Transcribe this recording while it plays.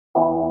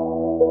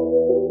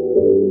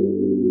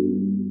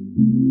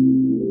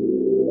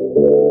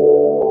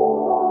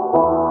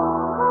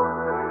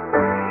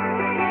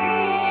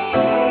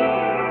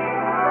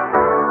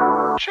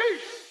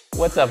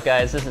What's up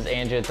guys, this is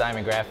Andrew at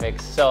Diamond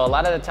Graphics. So a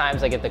lot of the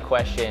times I get the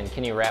question,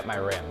 can you wrap my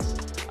rims?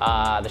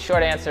 The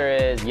short answer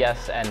is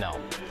yes and no.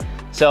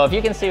 So if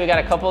you can see, we got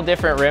a couple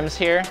different rims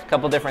here, a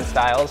couple different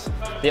styles.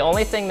 The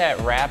only thing that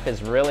wrap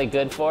is really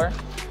good for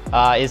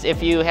is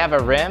if you have a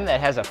rim that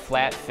has a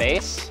flat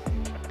face,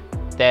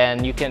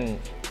 then you can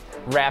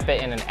wrap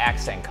it in an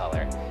accent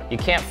color. You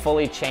can't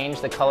fully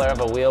change the color of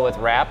a wheel with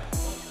wrap.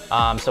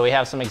 So we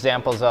have some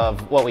examples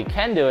of what we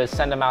can do is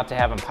send them out to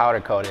have them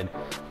powder coated.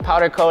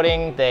 Powder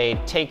coating, they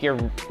take your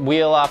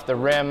wheel off the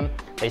rim,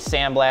 they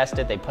sandblast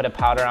it, they put a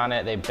powder on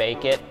it, they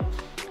bake it,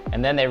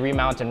 and then they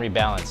remount and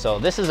rebalance. So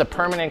this is a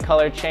permanent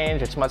color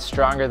change. It's much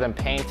stronger than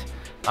paint.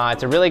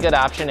 It's a really good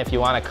option if you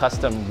want a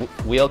custom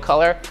wheel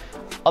color.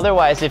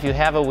 Otherwise, if you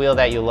have a wheel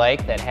that you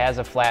like that has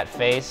a flat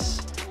face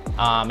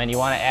and you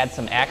want to add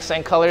some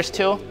accent colors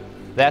to,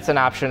 that's an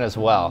option as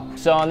well.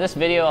 So in this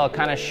video, I'll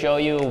kind of show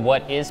you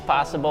what is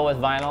possible with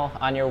vinyl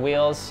on your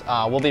wheels.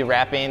 We'll be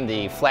wrapping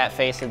the flat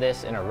face of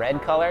this in a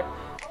red color.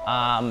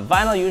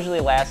 Vinyl usually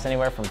lasts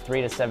anywhere from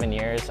 3 to 7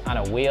 years on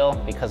a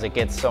wheel because it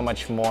gets so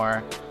much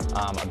more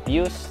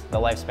abuse. The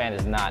lifespan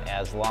is not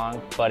as long,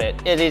 but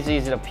it is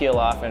easy to peel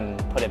off and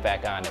put it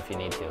back on if you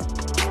need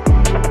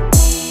to.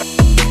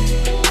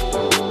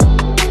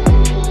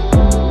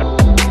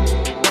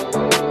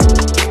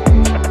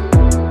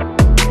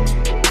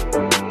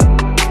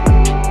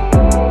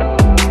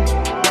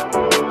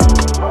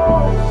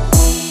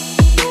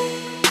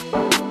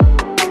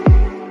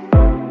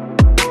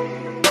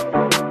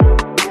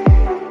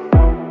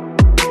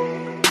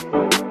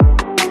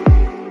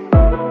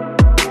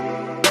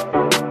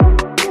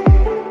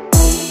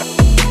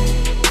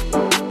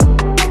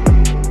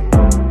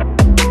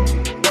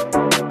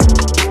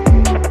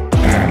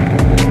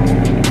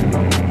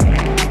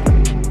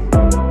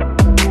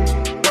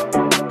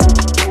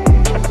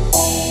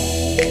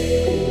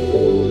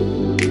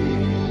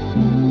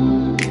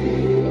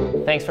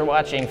 Thanks for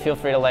watching. Feel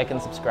free to like and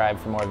subscribe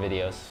for more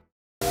videos.